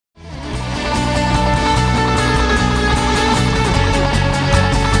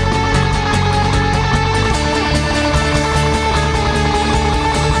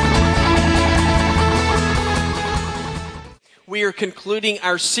concluding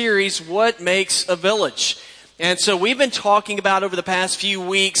our series, What Makes a Village? And so we've been talking about over the past few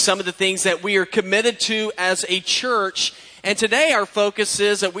weeks some of the things that we are committed to as a church. And today our focus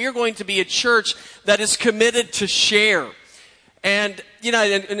is that we are going to be a church that is committed to share. And, you know,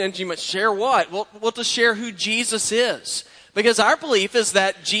 and you might share what? Well, to share who Jesus is. Because our belief is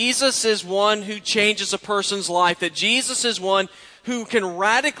that Jesus is one who changes a person's life, that Jesus is one who can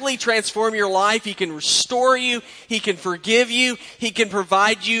radically transform your life. He can restore you. He can forgive you. He can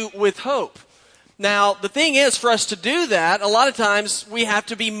provide you with hope. Now, the thing is, for us to do that, a lot of times we have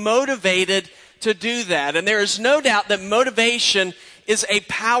to be motivated to do that. And there is no doubt that motivation is a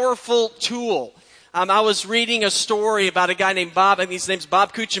powerful tool. I was reading a story about a guy named Bob, and his name's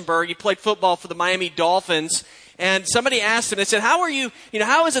Bob Kuechenberg. He played football for the Miami Dolphins. And somebody asked him, they said, how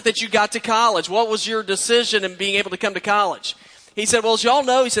is it that you got to college? What was your decision in being able to come to college? He said, well, as y'all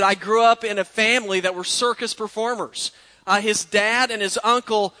know, he said, I grew up in a family that were circus performers. His dad and his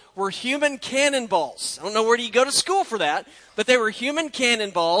uncle were human cannonballs. I don't know where you go to school for that, but they were human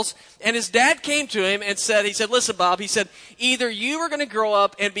cannonballs. And his dad came to him and said, listen, Bob, he said, either you are going to grow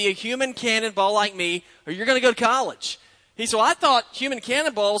up and be a human cannonball like me, or you're going to go to college. He said, well, I thought human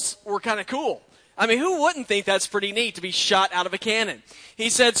cannonballs were kind of cool. I mean, who wouldn't think that's pretty neat to be shot out of a cannon? He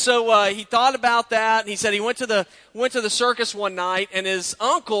said, so he thought about that, and he said he went to the circus one night, and his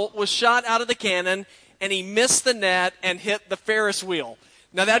uncle was shot out of the cannon, and he missed the net and hit the Ferris wheel.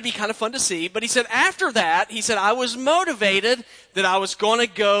 Now, that'd be kind of fun to see, but he said after that, he said, I was motivated that I was going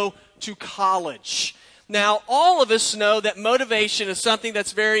to go to college. Now, all of us know that motivation is something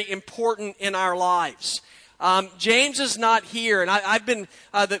that's very important in our lives. James is not here, and I've been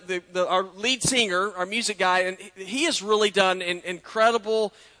our lead singer, our music guy, and he has really done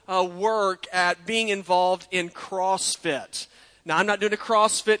incredible work at being involved in CrossFit. Now, I'm not doing a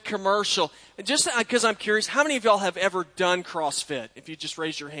CrossFit commercial. Just because I'm curious, how many of y'all have ever done CrossFit? If you just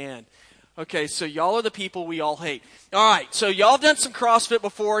raise your hand. Okay, so y'all are the people we all hate. All right, so y'all done some CrossFit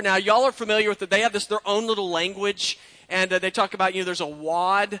before. Now, y'all are familiar with it. They have their own little language, and they talk about, there's a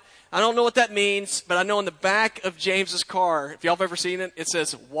WOD. I don't know what that means, but I know in the back of James's car, if y'all have ever seen it, it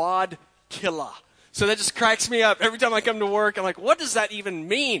says WOD Killer. So that just cracks me up. Every time I come to work, I'm like, what does that even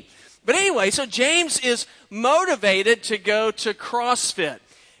mean? But anyway, so James is motivated to go to CrossFit.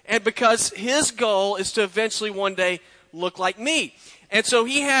 And because his goal is to eventually one day look like me. And so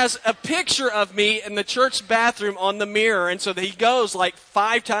he has a picture of me in the church bathroom on the mirror. And so that he goes like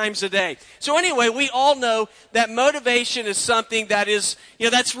 5 times a day. So anyway, we all know that motivation is something that is,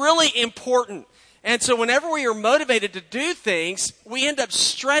 that's really important. And so whenever we are motivated to do things, we end up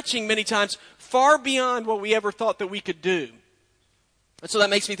stretching many times far beyond what we ever thought that we could do. And so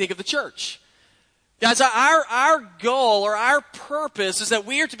that makes me think of the church. Guys, our goal or our purpose is that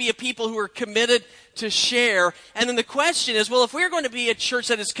we are to be a people who are committed to share. And then the question is, well, if we're going to be a church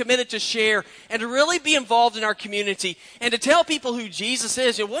that is committed to share and to really be involved in our community and to tell people who Jesus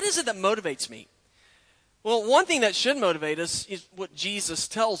is, what is it that motivates me? Well, one thing that should motivate us is what Jesus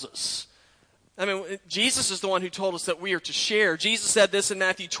tells us. I mean, Jesus is the one who told us that we are to share. Jesus said this in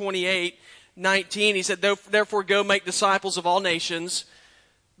Matthew 28:19. He said, therefore go make disciples of all nations,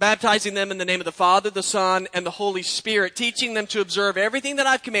 baptizing them in the name of the Father, the Son, and the Holy Spirit, teaching them to observe everything that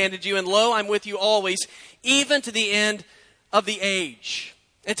I've commanded you, and lo, I'm with you always, even to the end of the age.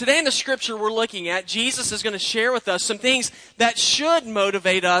 And today in the scripture we're looking at, Jesus is going to share with us some things that should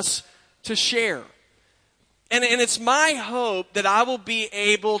motivate us to share. And it's my hope that I will be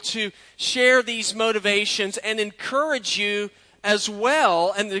able to share these motivations and encourage you as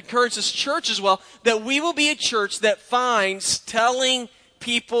well, and encourage this church as well, that we will be a church that finds telling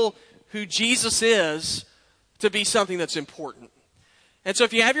people who Jesus is to be something that's important. And so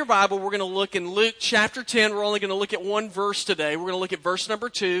if you have your Bible, we're going to look in Luke chapter 10. We're only going to look at one verse today. We're going to look at verse number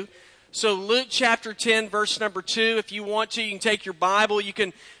 2. So Luke chapter 10, verse number 2. If you want to, you can take your Bible. You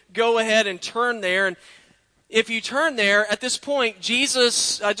can go ahead and turn there. And if you turn there, at this point,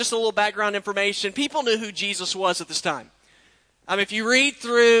 Jesus, just a little background information, people knew who Jesus was at this time. If you read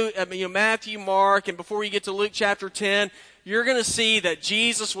through Matthew, Mark, and before you get to Luke chapter 10, you're going to see that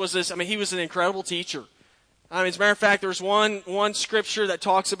Jesus was he was an incredible teacher. As a matter of fact, there's one scripture that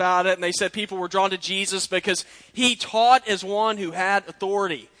talks about it, and they said people were drawn to Jesus because he taught as one who had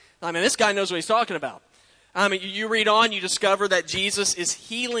authority. This guy knows what he's talking about. You read on, you discover that Jesus is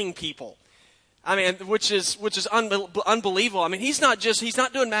healing people. Which is unbelievable. He's not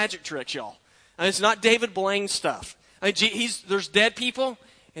doing magic tricks, y'all. It's not David Blaine stuff. There's dead people,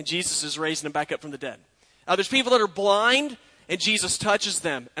 and Jesus is raising them back up from the dead. There's people that are blind, and Jesus touches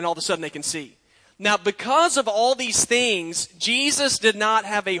them, and all of a sudden they can see. Now, because of all these things, Jesus did not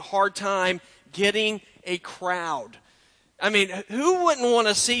have a hard time getting a crowd. I mean, who wouldn't want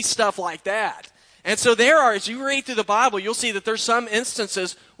to see stuff like that? And so there are, as you read through the Bible, you'll see that there's some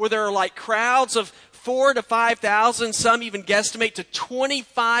instances where there are like crowds of 4,000 to 5,000, some even guesstimate to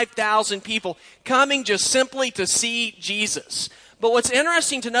 25,000 people coming just simply to see Jesus. But what's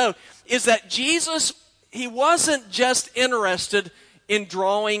interesting to know is that Jesus, he wasn't just interested in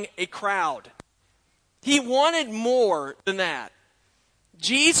drawing a crowd. He wanted more than that.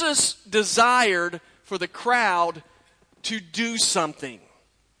 Jesus desired for the crowd to do something.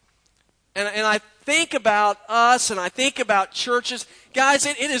 And I think about us and I think about churches. Guys,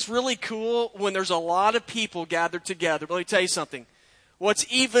 it is really cool when there's a lot of people gathered together. But let me tell you something. What's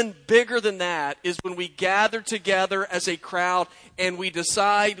even bigger than that is when we gather together as a crowd and we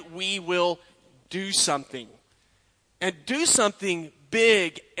decide we will do something. And do something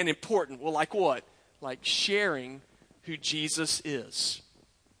big and important. Well, like what? Like sharing who Jesus is.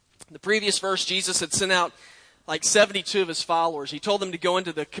 In the previous verse, Jesus had sent out like 72 of his followers. He told them to go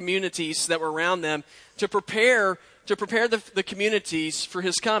into the communities that were around them to prepare the communities for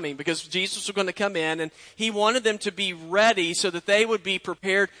his coming, because Jesus was going to come in and he wanted them to be ready so that they would be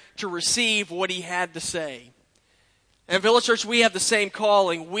prepared to receive what he had to say. And Village Church, we have the same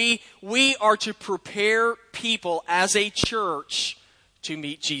calling. We are to prepare people as a church to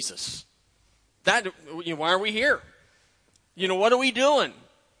meet Jesus. Why are we here? What are we doing?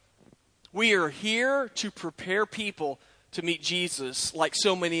 We are here to prepare people to meet Jesus like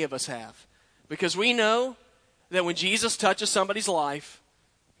so many of us have. Because we know that when Jesus touches somebody's life,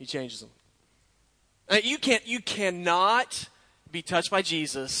 he changes them. You cannot be touched by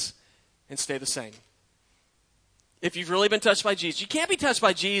Jesus and stay the same. If you've really been touched by Jesus, you can't be touched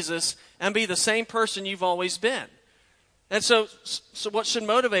by Jesus and be the same person you've always been. And so what should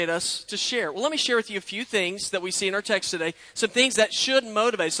motivate us to share? Well, let me share with you a few things that we see in our text today. Some things that should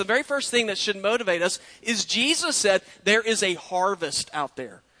motivate us. So the very first thing that should motivate us is Jesus said there is a harvest out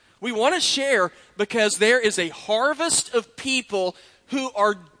there. We want to share because there is a harvest of people who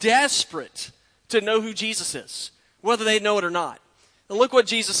are desperate to know who Jesus is, whether they know it or not. Now look what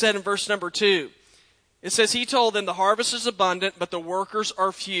Jesus said in verse number 2. It says, he told them, the harvest is abundant, but the workers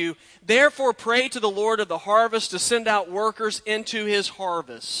are few. Therefore, pray to the Lord of the harvest to send out workers into his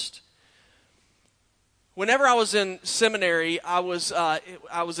harvest. Whenever I was in seminary, I was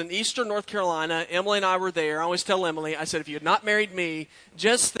in Eastern North Carolina. Emily and I were there. I always tell Emily, I said, if you had not married me,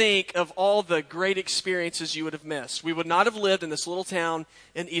 just think of all the great experiences you would have missed. We would not have lived in this little town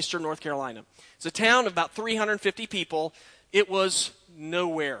in Eastern North Carolina. It's a town of about 350 people. It was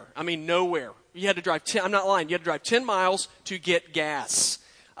nowhere. I mean, nowhere. You had to drive 10, I'm not lying, you had to drive 10 miles to get gas.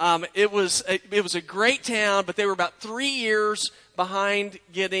 It was a great town, but they were about 3 years behind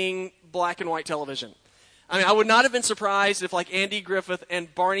getting black and white television. I mean, I would not have been surprised if like Andy Griffith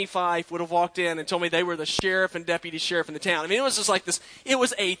and Barney Fife would have walked in and told me they were the sheriff and deputy sheriff in the town. I mean, it was just like this. It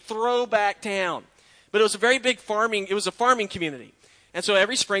was a throwback town. But it was a very big farming community. And so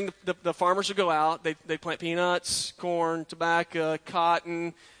every spring, the farmers would go out. They plant peanuts, corn, tobacco,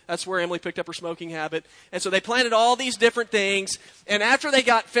 cotton. That's where Emily picked up her smoking habit. And so they planted all these different things. And after they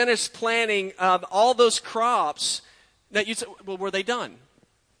got finished planting all those crops, that you said, well, were they done?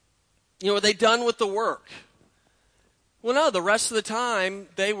 Were they done with the work? Well, no. The rest of the time,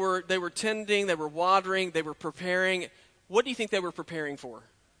 they were tending, they were watering, they were preparing. What do you think they were preparing for?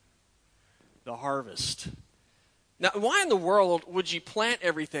 The harvest. Now, why in the world would you plant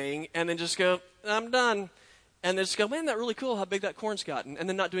everything and then just go, I'm done? And then just go, man, isn't that really cool how big that corn's gotten? And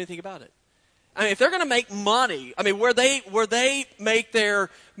then not do anything about it. I mean, if they're going to make money, I mean, where they make their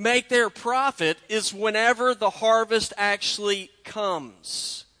profit is whenever the harvest actually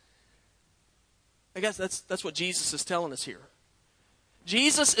comes. I guess that's what Jesus is telling us here.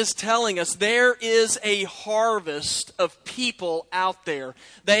 Jesus is telling us there is a harvest of people out there.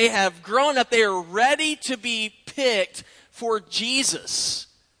 They have grown up. They are ready to be picked for Jesus.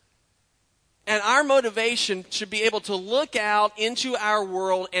 And our motivation should be able to look out into our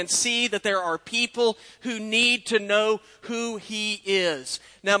world and see that there are people who need to know who He is.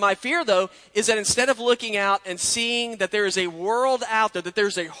 Now, my fear, though, is that instead of looking out and seeing that there is a world out there, that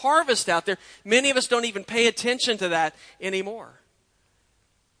there's a harvest out there, many of us don't even pay attention to that anymore.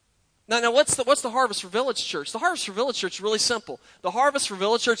 Now, what's the harvest for Village Church? The harvest for Village Church is really simple. The harvest for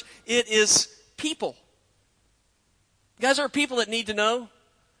Village Church, it is people. Guys, there are people that need to know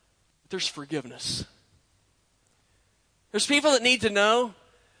there's forgiveness. There's people that need to know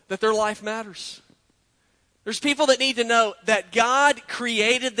that their life matters. There's people that need to know that God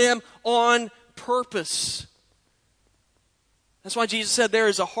created them on purpose. That's why Jesus said there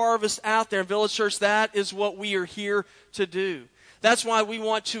is a harvest out there in Village Church. That is what we are here to do. That's why we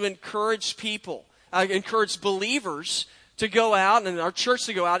want to encourage people, encourage believers to go out and our church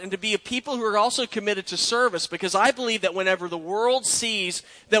to go out and to be a people who are also committed to service, because I believe that whenever the world sees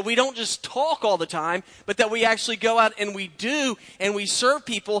that we don't just talk all the time, but that we actually go out and we do and we serve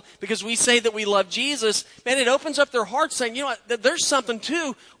people because we say that we love Jesus, man, it opens up their hearts saying, you know what, there's something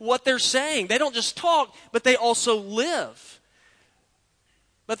to what they're saying. They don't just talk, but they also live.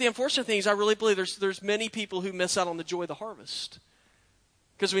 But the unfortunate thing is I really believe there's many people who miss out on the joy of the harvest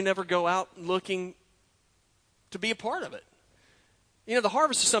because we never go out looking to be a part of it. You know, the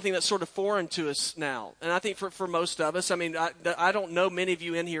harvest is something that's sort of foreign to us now. And I think for most of us, I mean, I don't know many of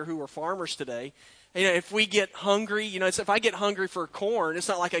you in here who are farmers today. You know, if we get hungry, you know, if I get hungry for corn, it's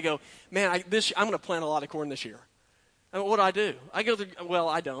not like I go, man, I'm going to plant a lot of corn this year. I mean, what do I do?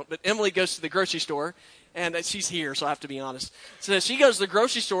 I don't, but Emily goes to the grocery store, and she's here, so I have to be honest. So she goes to the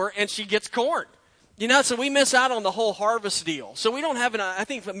grocery store, and she gets corn. You know, so we miss out on the whole harvest deal. So we don't have I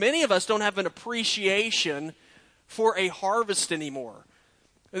think many of us don't have an appreciation for a harvest anymore.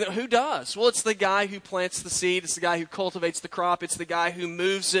 Who does? Well, it's the guy who plants the seed. It's the guy who cultivates the crop. It's the guy who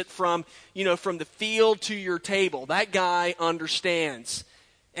moves it from the field to your table. That guy understands.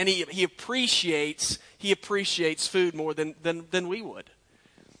 And he appreciates food more than we would.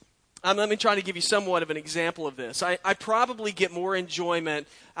 Let me try to give you somewhat of an example of this. I probably get more enjoyment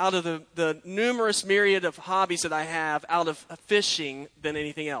out of the numerous myriad of hobbies that I have out of fishing than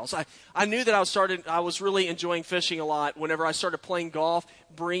anything else. I knew that I was really enjoying fishing a lot whenever I started playing golf,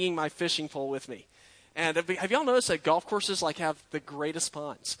 bringing my fishing pole with me. And have y'all noticed that golf courses have the greatest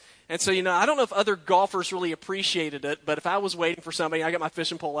ponds? And so, you know, I don't know if other golfers really appreciated it, but if I was waiting for somebody, I got my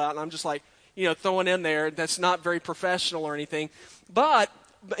fishing pole out and I'm just throwing in there. That's not very professional or anything. But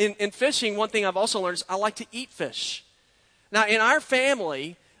in fishing, one thing I've also learned is I like to eat fish. Now, in our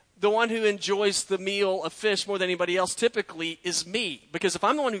family, the one who enjoys the meal of fish more than anybody else typically is me. Because if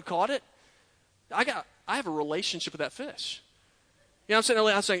I'm the one who caught it, I have a relationship with that fish. You know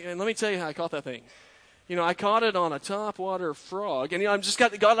what I'm saying? Let me tell you how I caught that thing. You know, I caught it on a topwater frog. And, you know, I'm just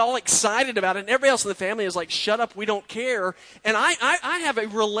got all excited about it. And everybody else in the family is like, shut up, we don't care. And I have a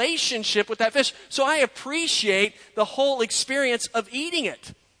relationship with that fish. So I appreciate the whole experience of eating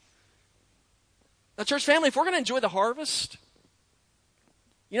it. Now, church family, if we're going to enjoy the harvest,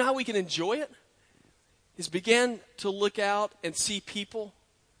 you know how we can enjoy it? Is begin to look out and see people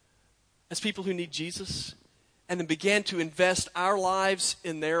as people who need Jesus. And then begin to invest our lives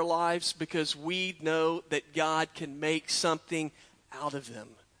in their lives because we know that God can make something out of them.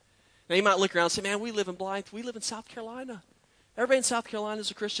 Now, you might look around and say, man, we live in Blythe. We live in South Carolina. Everybody in South Carolina is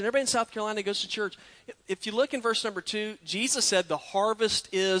a Christian. Everybody in South Carolina goes to church. If you look in verse number 2, Jesus said the harvest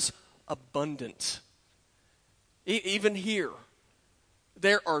is abundant. Even here,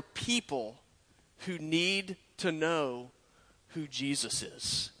 there are people who need to know who Jesus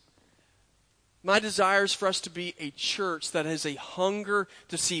is. My desire is for us to be a church that has a hunger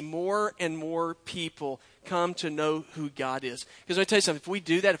to see more and more people come to know who God is. Because let me tell you something, if we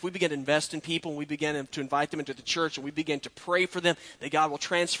do that, if we begin to invest in people and we begin to invite them into the church and we begin to pray for them, that God will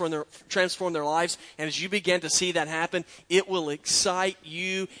transform their lives. And as you begin to see that happen, it will excite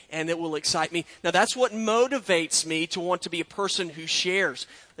you and it will excite me. Now that's what motivates me to want to be a person who shares.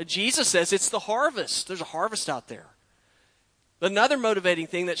 Jesus says it's the harvest. There's a harvest out there. Another motivating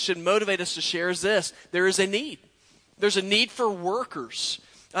thing that should motivate us to share is this. There is a need. There's a need for workers.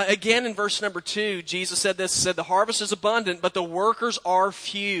 Again, in verse number 2, Jesus said this. He said, the harvest is abundant, but the workers are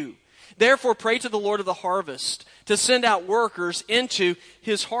few. Therefore, pray to the Lord of the harvest to send out workers into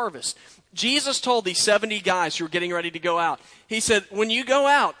his harvest. Jesus told these 70 guys who were getting ready to go out. He said, when you go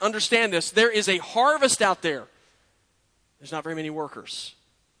out, understand this, there is a harvest out there. There's not very many workers.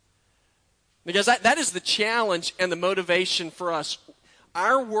 Because that is the challenge and the motivation for us.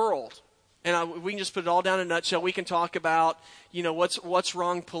 Our world, and we can just put it all down in a nutshell. We can talk about, you know, what's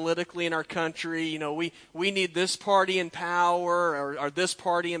wrong politically in our country. You know, we need this party in power or this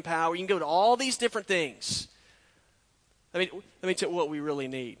party in power. You can go to all these different things. I mean, let me tell you what we really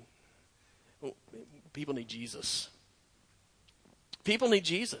need. People need Jesus. People need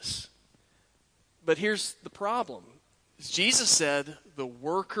Jesus. But here's the problem. Jesus said the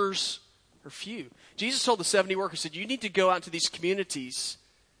workers are few. Jesus told the 70 workers, said, you need to go out into these communities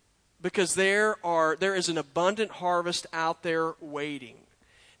because there is an abundant harvest out there waiting.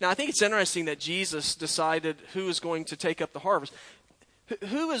 Now, I think it's interesting that Jesus decided who is going to take up the harvest.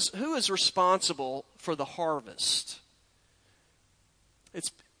 Who is responsible for the harvest?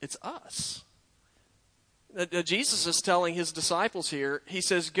 It's us. Jesus is telling his disciples here, he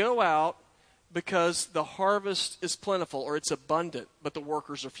says, go out because the harvest is plentiful or it's abundant, but the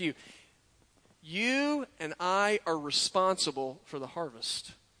workers are few. You and I are responsible for the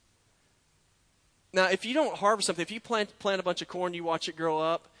harvest. Now, if you don't harvest something, if you plant a bunch of corn, you watch it grow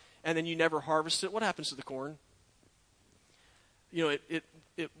up, and then you never harvest it, what happens to the corn? You know,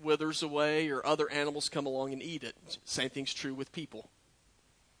 it withers away, or other animals come along and eat it. Same thing's true with people.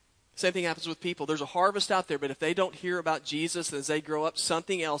 Same thing happens with people. There's a harvest out there, but if they don't hear about Jesus as they grow up,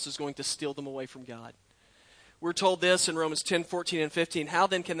 something else is going to steal them away from God. We're told this in Romans 10, 14, and 15. How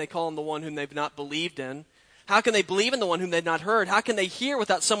then can they call on the one whom they've not believed in? How can they believe in the one whom they've not heard? How can they hear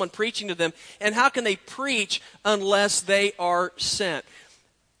without someone preaching to them? And how can they preach unless they are sent?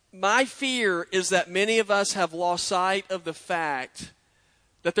 My fear is that many of us have lost sight of the fact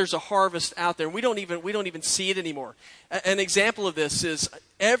that there's a harvest out there. We don't even see it anymore. An example of this is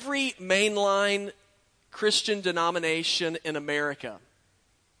every mainline Christian denomination in America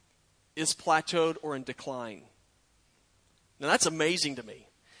is plateaued or in decline. Now that's amazing to me.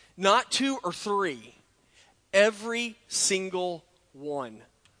 Not 2 or 3. Every single one.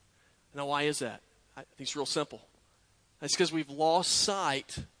 Now why is that? I think it's real simple. It's because we've lost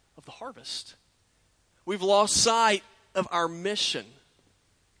sight of the harvest. We've lost sight of our mission.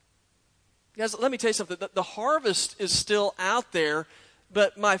 Guys, let me tell you something. The harvest is still out there,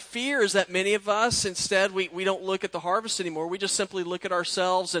 but my fear is that many of us, instead, we don't look at the harvest anymore. We just simply look at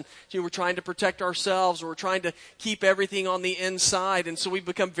ourselves, and we're trying to protect ourselves, or we're trying to keep everything on the inside, and so we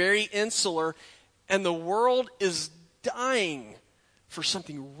become very insular, and the world is dying for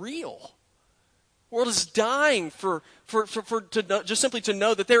something real. The world is dying just simply to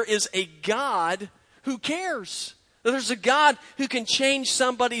know that there is a God who cares, that there's a God who can change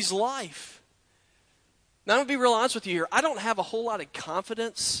somebody's life. Now, I'm going to be real honest with you here. I don't have a whole lot of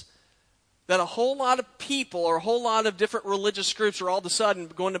confidence that a whole lot of people or a whole lot of different religious groups are all of a sudden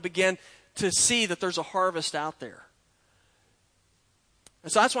going to begin to see that there's a harvest out there.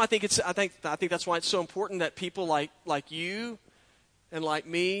 And so that's why I think that's why it's so important that people like you and like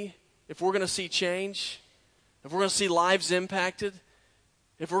me, if we're going to see change, if we're going to see lives impacted,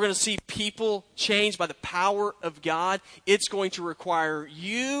 if we're going to see people changed by the power of God, it's going to require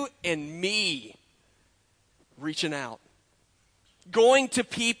you and me reaching out, going to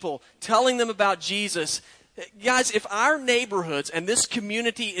people, telling them about Jesus. Guys, if our neighborhoods and this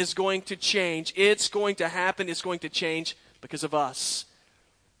community is going to change, it's going to happen, it's going to change because of us.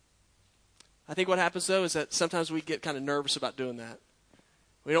 I think what happens, though, is that sometimes we get kind of nervous about doing that.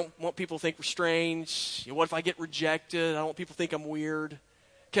 We don't want people to think we're strange. What if I get rejected? I don't want people to think I'm weird.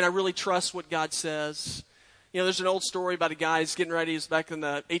 Can I really trust what God says? You know, there's an old story about a guy who's getting ready. He's back in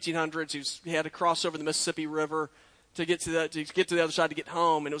the 1800s. He had to cross over the Mississippi River to get to the other side to get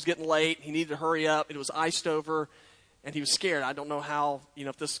home, and it was getting late. He needed to hurry up. It was iced over, and he was scared. I don't know how,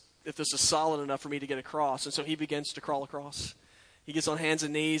 if this is solid enough for me to get across. And so he begins to crawl across. He gets on hands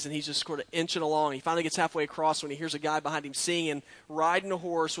and knees, and he's just sort of inching along. He finally gets halfway across when he hears a guy behind him singing, riding a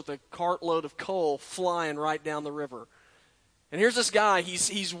horse with a cartload of coal flying right down the river. And here's this guy.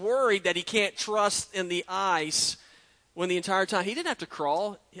 He's worried that he can't trust in the ice when the entire time he didn't have to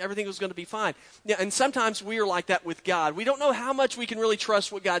crawl. Everything was going to be fine. Yeah, and sometimes we are like that with God. We don't know how much we can really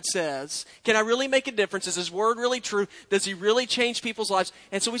trust what God says. Can I really make a difference? Is His Word really true? Does He really change people's lives?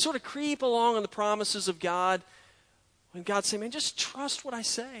 And so we sort of creep along on the promises of God. When God's saying, man, just trust what I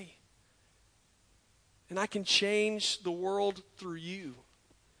say. And I can change the world through you.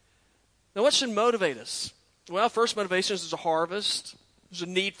 Now, what should motivate us? Well, first motivation is there's a harvest. There's a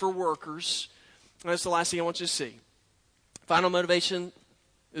need for workers. And that's the last thing I want you to see. Final motivation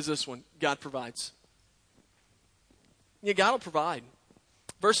is this one. God provides. Yeah, God will provide.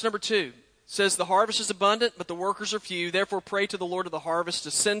 Verse number 2 says, the harvest is abundant, but the workers are few. Therefore, pray to the Lord of the harvest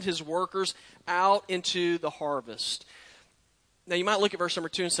to send His workers out into the harvest. Now, you might look at verse number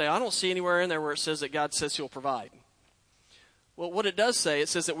 2 and say, I don't see anywhere in there where it says that God says He'll provide. Well, what it does say, it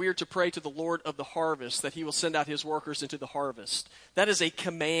says that we are to pray to the Lord of the harvest, that He will send out His workers into the harvest. That is a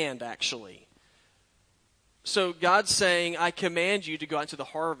command, actually. So God's saying, I command you to go out into the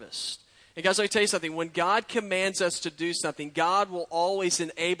harvest. And guys, let me tell you something. When God commands us to do something, God will always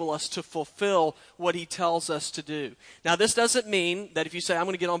enable us to fulfill what He tells us to do. Now, this doesn't mean that if you say, I'm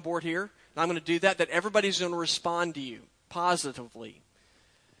going to get on board here, and I'm going to do that everybody's going to respond to you positively.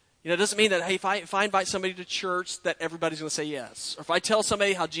 It doesn't mean that, hey, if I invite somebody to church, that everybody's going to say yes. Or if I tell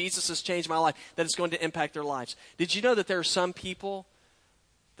somebody how Jesus has changed my life, that it's going to impact their lives. Did you know that there are some people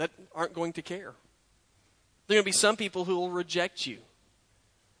that aren't going to care? There are going to be some people who will reject you.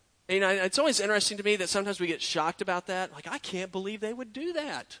 And it's always interesting to me that sometimes we get shocked about that. Like, I can't believe they would do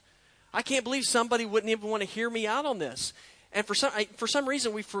that. I can't believe somebody wouldn't even want to hear me out on this. And for some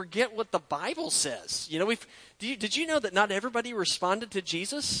reason, we forget what the Bible says. Did you know that not everybody responded to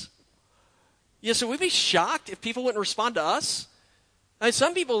Jesus? Yeah, so we'd be shocked if people wouldn't respond to us. I mean,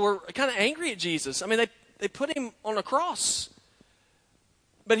 some people were kind of angry at Jesus. I mean, they put him on a cross.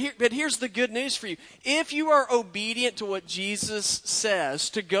 But here's the good news for you. If you are obedient to what Jesus says,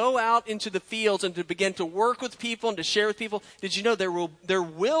 to go out into the fields and to begin to work with people and to share with people, did you know there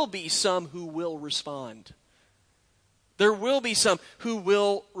will be some who will respond? There will be some who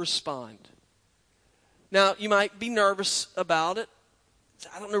will respond. Now, you might be nervous about it.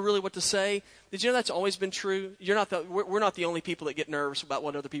 I don't know really what to say. Did you know that's always been true? We're not the only people that get nervous about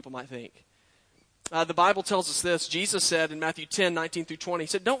what other people might think. The Bible tells us this. Jesus said in Matthew 10, 19 through 20, he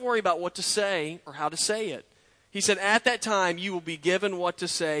said, don't worry about what to say or how to say it. He said, at that time you will be given what to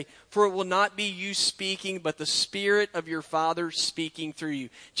say, for it will not be you speaking, but the Spirit of your Father speaking through you.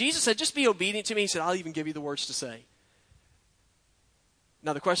 Jesus said, just be obedient to me. He said, I'll even give you the words to say.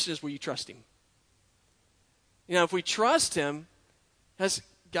 Now the question is, will you trust him? You know, if we trust him,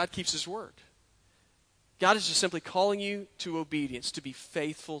 God keeps his word. God is just simply calling you to obedience, to be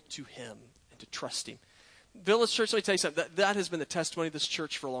faithful to him and to trust him. Village Church, let me tell you something. That has been the testimony of this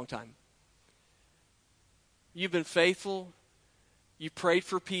church for a long time. You've been faithful. You've prayed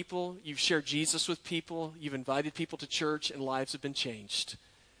for people. You've shared Jesus with people. You've invited people to church, and lives have been changed.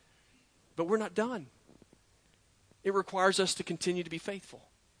 But we're not done. It requires us to continue to be faithful.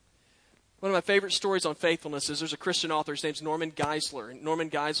 One of my favorite stories on faithfulness is there's a Christian author. His name's Norman Geisler. And Norman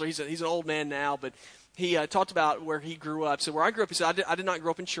Geisler, he's an old man now, but he talked about where he grew up. So where I grew up, he said, I did not grow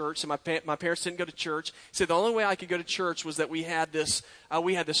up in church. So my parents didn't go to church. He said the only way I could go to church was that we had this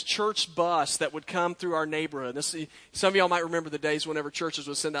church bus that would come through our neighborhood. Some of y'all might remember the days whenever churches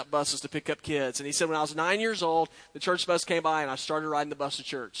would send out buses to pick up kids. And he said when I was 9 years old, the church bus came by and I started riding the bus to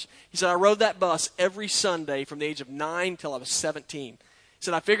church. He said I rode that bus every Sunday from the age of 9 till I was 17. He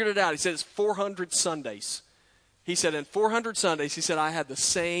said, I figured it out. He said, it's 400 Sundays. He said, in 400 Sundays, he said, I had the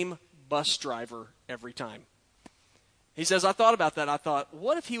same bus driver every time. He says, I thought about that. I thought,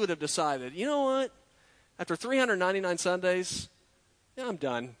 what if he would have decided, you know what? After 399 Sundays, I'm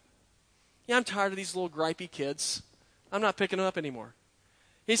done. I'm tired of these little gripey kids. I'm not picking them up anymore.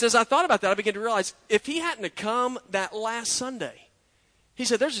 He says, I thought about that. I began to realize, if he hadn't have come that last Sunday, he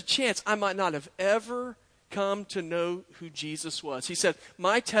said, there's a chance I might not have ever come to know who Jesus was. He said,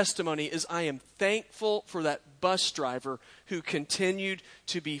 my testimony is I am thankful for that bus driver who continued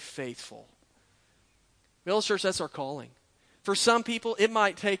to be faithful. Village Church, that's our calling. For some people, it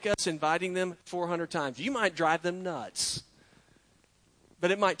might take us inviting them 400 times. You might drive them nuts.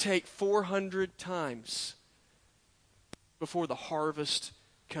 But it might take 400 times before the harvest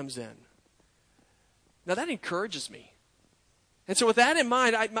comes in. Now that encourages me. And so with that in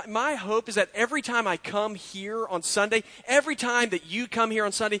mind, my hope is that every time I come here on Sunday, every time that you come here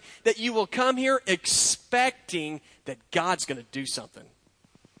on Sunday, that you will come here expecting that God's going to do something.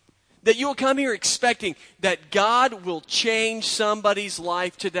 That you will come here expecting that God will change somebody's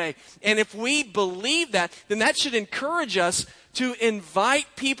life today. And if we believe that, then that should encourage us to invite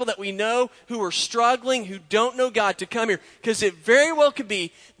people that we know who are struggling, who don't know God, to come here. Because it very well could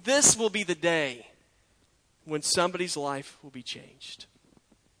be, this will be the day when somebody's life will be changed.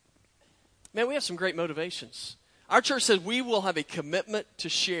 Man, we have some great motivations. Our church says we will have a commitment to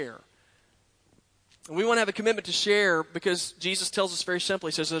share. And we want to have a commitment to share because Jesus tells us very simply,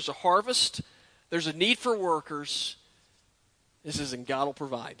 he says there's a harvest, there's a need for workers. This is, and God will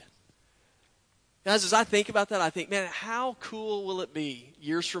provide. Guys, as I think about that, I think, man, how cool will it be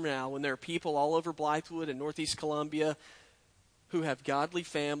years from now when there are people all over Blythewood and Northeast Columbia who have godly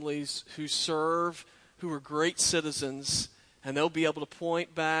families, who serve, who are great citizens, and they'll be able to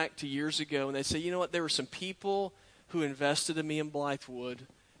point back to years ago and they say, you know what, there were some people who invested in me in Blythewood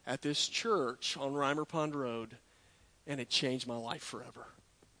at this church on Reimer Pond Road, and it changed my life forever.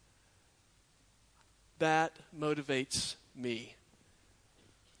 That motivates me.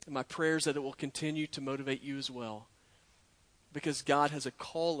 And my prayer is that it will continue to motivate you as well, because God has a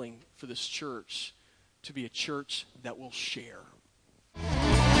calling for this church to be a church that will share.